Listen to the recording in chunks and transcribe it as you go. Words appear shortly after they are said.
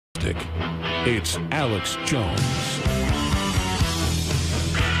authentic. It's Alex Jones.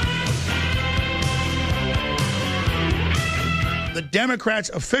 The Democrats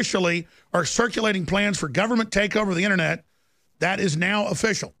officially are circulating plans for government takeover of the internet. That is now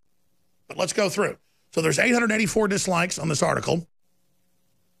official. But let's go through. So there's 884 dislikes on this article.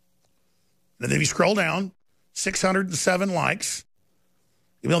 And then if you scroll down, 607 likes.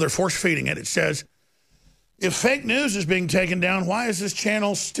 Even though they're force-feeding it, it says, if fake news is being taken down, why is this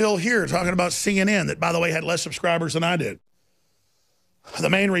channel still here? Talking about CNN, that, by the way, had less subscribers than I did. The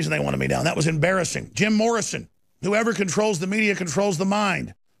main reason they wanted me down. That was embarrassing. Jim Morrison. Whoever controls the media controls the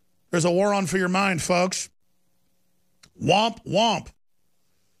mind. There's a war on for your mind, folks. Womp, womp.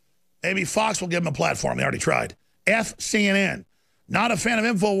 Maybe Fox will give them a platform. They already tried. F CNN. Not a fan of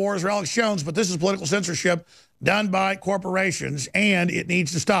InfoWars or Alex Jones, but this is political censorship done by corporations, and it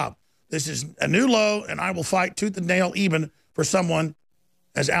needs to stop. This is a new low, and I will fight tooth and nail even for someone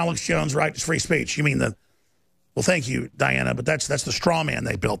as Alex Jones' right to free speech. You mean the... Well, thank you, Diana, but that's the straw man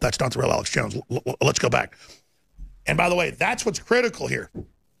they built. That's not the real Alex Jones. Let's go back. And by the way, that's what's critical here,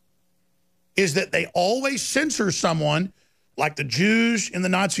 is that they always censor someone like the Jews in the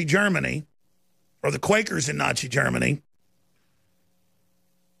Nazi Germany or the Quakers in Nazi Germany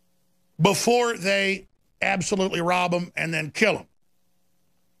before they absolutely rob them and then kill them.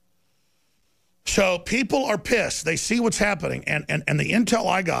 So people are pissed. They see what's happening. And the intel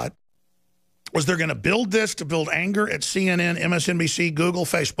I got was they're going to build this to build anger at CNN, MSNBC, Google,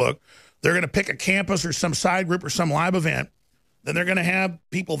 Facebook. They're going to pick a campus or some side group or some live event. Then they're going to have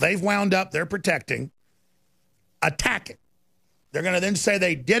people they've wound up, they're protecting, attack it. They're going to then say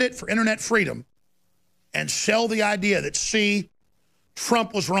they did it for internet freedom and sell the idea that, see,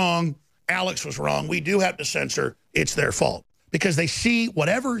 Trump was wrong, Alex was wrong, we do have to censor, it's their fault. Because they see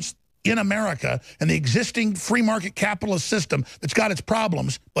whatever's in America and the existing free market capitalist system that's got its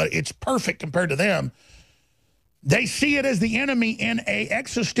problems, but it's perfect compared to them. They see it as the enemy in an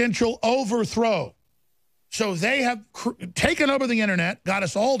existential overthrow. So they have taken over the internet, got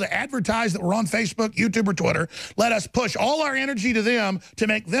us all to advertise that we're on Facebook, YouTube, or Twitter, let us push all our energy to them to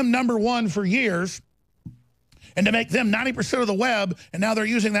make them number one for years and to make them 90% of the web, and now they're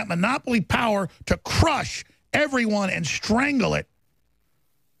using that monopoly power to crush everyone and strangle it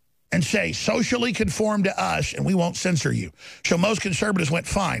and say, socially conform to us and we won't censor you. So most conservatives went,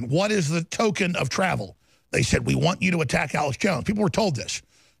 fine, what is the token of travel? They said, we want you to attack Alex Jones. People were told this.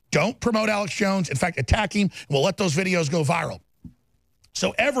 Don't promote Alex Jones. In fact, attack him, and we'll let those videos go viral.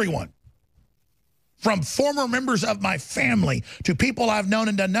 So everyone, from former members of my family to people I've known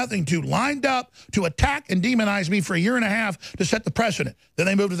and done nothing to, lined up to attack and demonize me for a year and a half to set the precedent. Then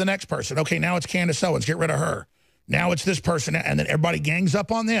they move to the next person. Okay, now it's Candace Owens. Get rid of her. Now it's this person, and then everybody gangs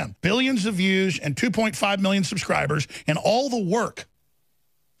up on them. Billions of views and 2.5 million subscribers, and all the work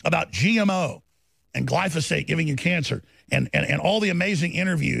about GMO and glyphosate giving you cancer, and all the amazing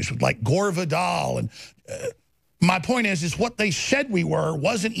interviews with like Gore Vidal. And my point is what they said we were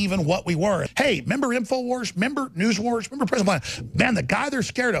wasn't even what we were. Hey, remember InfoWars? Remember News Wars? Remember President Biden? Man, the guy they're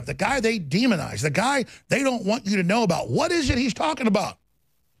scared of, the guy they demonize, the guy they don't want you to know about. What is it he's talking about?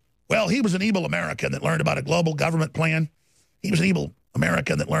 Well, he was an evil American that learned about a global government plan. He was an evil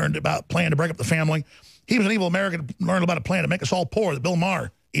American that learned about a plan to break up the family. He was an evil American that learned about a plan to make us all poor, that Bill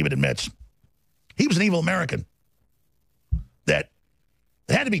Maher even admits. He was an evil American that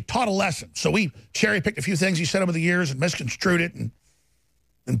had to be taught a lesson. So we cherry-picked a few things he said over the years and misconstrued it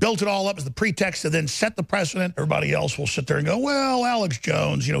and built it all up as the pretext to then set the precedent. Everybody else will sit there and go, well, Alex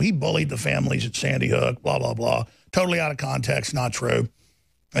Jones, you know, he bullied the families at Sandy Hook, blah, blah, blah. Totally out of context, not true.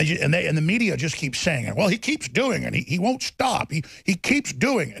 And the media just keeps saying it. Well, he keeps doing it. He won't stop. He keeps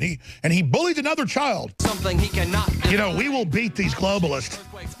doing it. He bullied another child. Something he cannot. You know, we will beat these globalists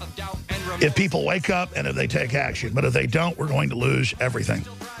if people wake up and if they take action. But if they don't, we're going to lose everything.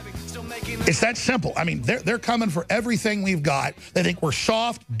 It's that simple. I mean, they're coming for everything we've got. They think we're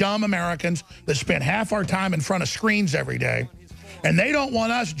soft, dumb Americans that spend half our time in front of screens every day. And they don't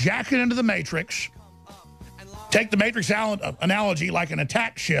want us jacking into the Matrix. Take the Matrix analogy like an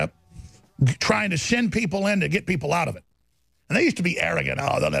attack ship, trying to send people in to get people out of it. And they used to be arrogant.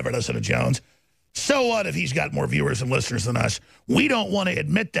 Oh, they'll never listen to Jones. So what if he's got more viewers and listeners than us? We don't want to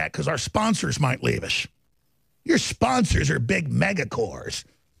admit that because our sponsors might leave us. Your sponsors are big megacorps.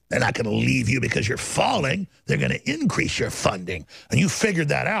 They're not going to leave you because you're falling. They're going to increase your funding. And you figured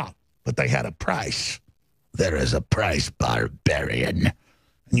that out. But they had a price. There is a price, barbarian.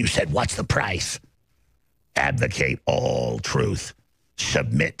 And you said, what's the price? Advocate all truth.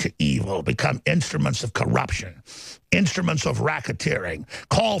 submit to evil, become instruments of corruption, instruments of racketeering,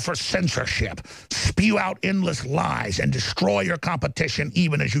 call for censorship, spew out endless lies, and destroy your competition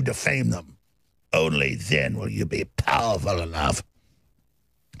even as you defame them. Only then will you be powerful enough.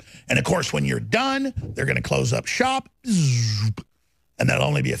 And, of course, when you're done, they're going to close up shop, and there'll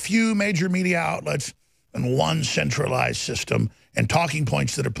only be a few major media outlets and one centralized system and talking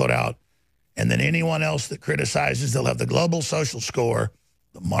points that are put out. And then anyone else that criticizes, they'll have the global social score,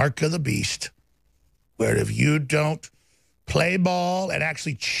 the mark of the beast, where if you don't play ball and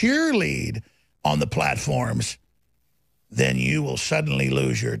actually cheerlead on the platforms, then you will suddenly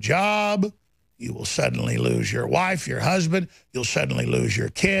lose your job. You will suddenly lose your wife, your husband. You'll suddenly lose your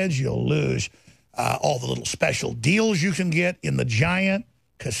kids. You'll lose all the little special deals you can get in the giant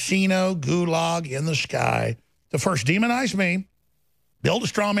casino gulag in the sky to first demonize me, build a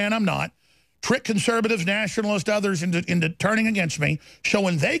straw man I'm not, trick conservatives, nationalists, others into turning against me. So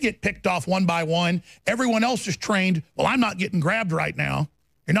when they get picked off one by one, everyone else is trained, well, I'm not getting grabbed right now.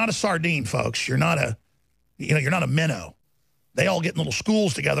 You're not a sardine, folks. You're not a, you're not a minnow. They all get in little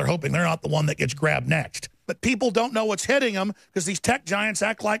schools together hoping they're not the one that gets grabbed next. But people don't know what's hitting them because these tech giants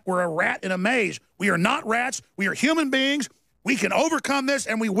act like we're a rat in a maze. We are not rats. We are human beings. We can overcome this,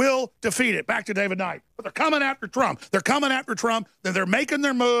 and we will defeat it. Back to David Knight. But they're coming after Trump. They're coming after Trump. They're making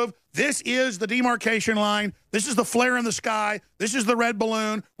their move. This is the demarcation line. This is the flare in the sky. This is the red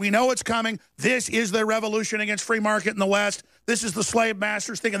balloon. We know it's coming. This is the revolution against free market in the West. This is the slave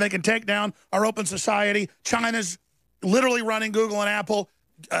masters thinking they can take down our open society. China's literally running Google and Apple.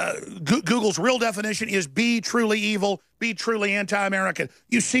 Google's real definition is be truly evil, be truly anti-American.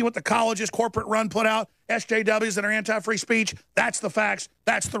 You see what the colleges corporate run put out, SJWs that are anti-free speech. That's the facts.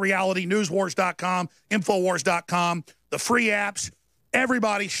 That's the reality. Newswars.com, Infowars.com, the free apps.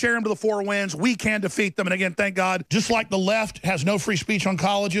 Everybody share them to the four winds. We can defeat them. And again, thank God, just like the left has no free speech on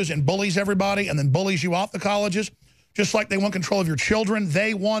colleges and bullies everybody and then bullies you off the colleges, just like they want control of your children,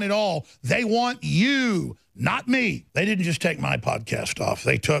 they want it all. They want you, not me. They didn't just take my podcast off.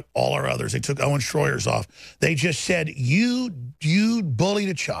 They took all our others. They took Owen Schroyer's off. They just said, you bullied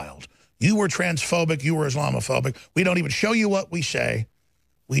a child. You were transphobic. You were Islamophobic. We don't even show you what we say.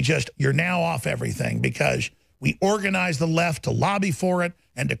 You're now off everything because we organize the left to lobby for it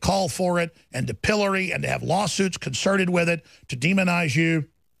and to call for it and to pillory and to have lawsuits concerted with it to demonize you.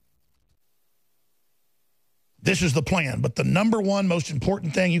 This is the plan. But the number one most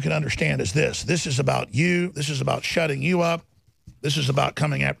important thing you can understand is this. This is about you. This is about shutting you up. This is about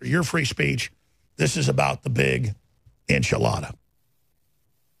coming after your free speech. This is about the big enchilada.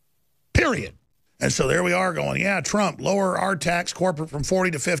 Period. And so there we are going, yeah, Trump, lower our tax corporate from 40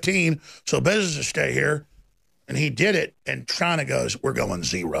 to 15 so businesses stay here. And he did it. And China goes, we're going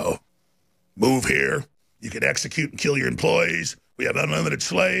zero. Move here. You can execute and kill your employees. We have unlimited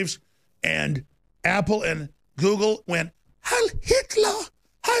slaves. And Apple and Google went, Heil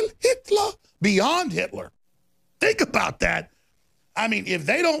Hitler, beyond Hitler. Think about that. I mean, if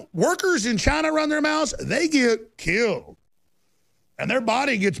they don't, workers in China run their mouths, they get killed. And their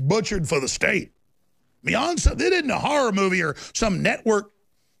body gets butchered for the state. Beyond, they did in a horror movie or some network,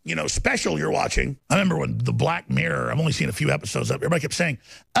 special you're watching. I remember when the Black Mirror, I've only seen a few episodes of it, everybody kept saying,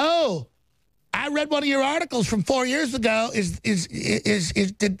 oh, I read one of your articles from 4 years ago.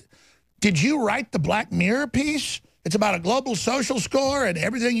 Did you write the Black Mirror piece? It's about a global social score and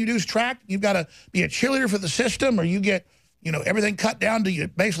everything you do is tracked. You've got to be a cheerleader for the system or you get, everything cut down to you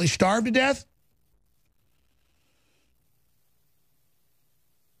basically starve to death.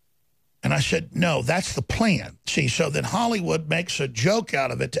 And I said, no, that's the plan. See, so then Hollywood makes a joke out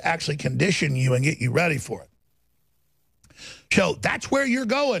of it to actually condition you and get you ready for it. So that's where you're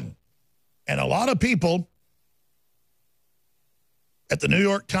going. And a lot of people at the New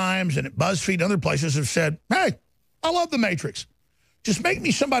York Times and at BuzzFeed and other places have said, hey, I love The Matrix. Just make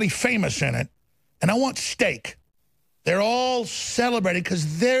me somebody famous in it, and I want steak. They're all celebrating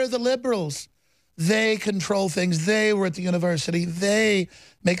because they're the liberals. They control things. They were at the university. They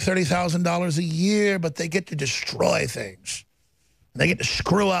make $30,000 a year, but they get to destroy things. They get to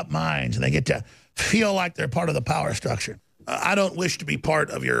screw up minds, and they get to feel like they're part of the power structure. I don't wish to be part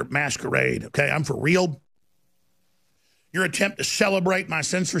of your masquerade, okay? I'm for real. Your attempt to celebrate my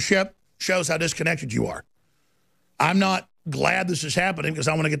censorship shows how disconnected you are. I'm not glad this is happening because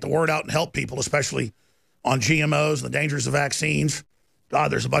I want to get the word out and help people, especially on GMOs and the dangers of vaccines. God,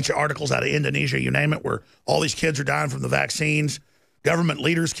 there's a bunch of articles out of Indonesia, you name it, where all these kids are dying from the vaccines. Government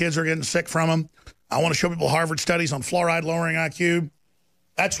leaders' kids are getting sick from them. I want to show people Harvard studies on fluoride lowering IQ.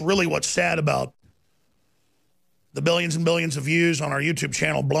 That's really what's sad about the billions and billions of views on our YouTube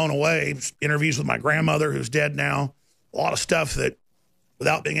channel, Blown Away. Interviews with my grandmother, who's dead now. A lot of stuff that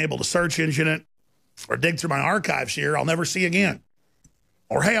without being able to search engine it or dig through my archives here, I'll never see again.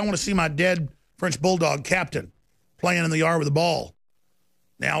 Or, hey, I want to see my dead French Bulldog captain playing in the yard with a ball.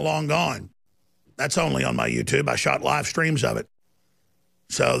 Now long gone. That's only on my YouTube. I shot live streams of it.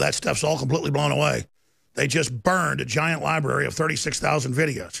 So that stuff's all completely blown away. They just burned a giant library of 36,000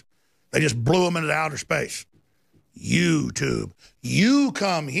 videos. They just blew them into outer space. YouTube. You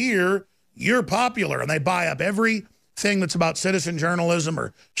come here, you're popular. And they buy up everything that's about citizen journalism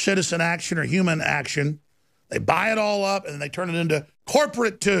or citizen action or human action. They buy it all up and they turn it into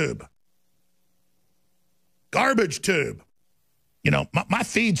corporate tube. Garbage tube. You know, my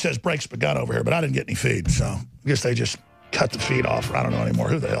feed says breaks begun over here, but I didn't get any feed. So I guess they just cut the feed off. I don't know anymore.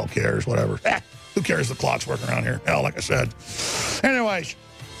 Who the hell cares? Whatever. Who cares? The clock's working around here. Hell, like I said. Anyways,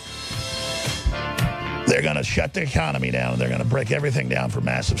 they're going to shut the economy down, and they're going to break everything down for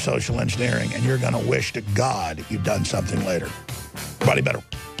massive social engineering, and you're going to wish to God you've done something later. Everybody better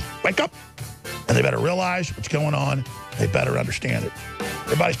wake up, and they better realize what's going on. They better understand it.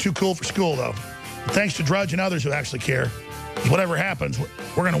 Everybody's too cool for school, though. But thanks to Drudge and others who actually care, whatever happens,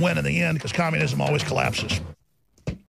 we're going to win in the end because communism always collapses.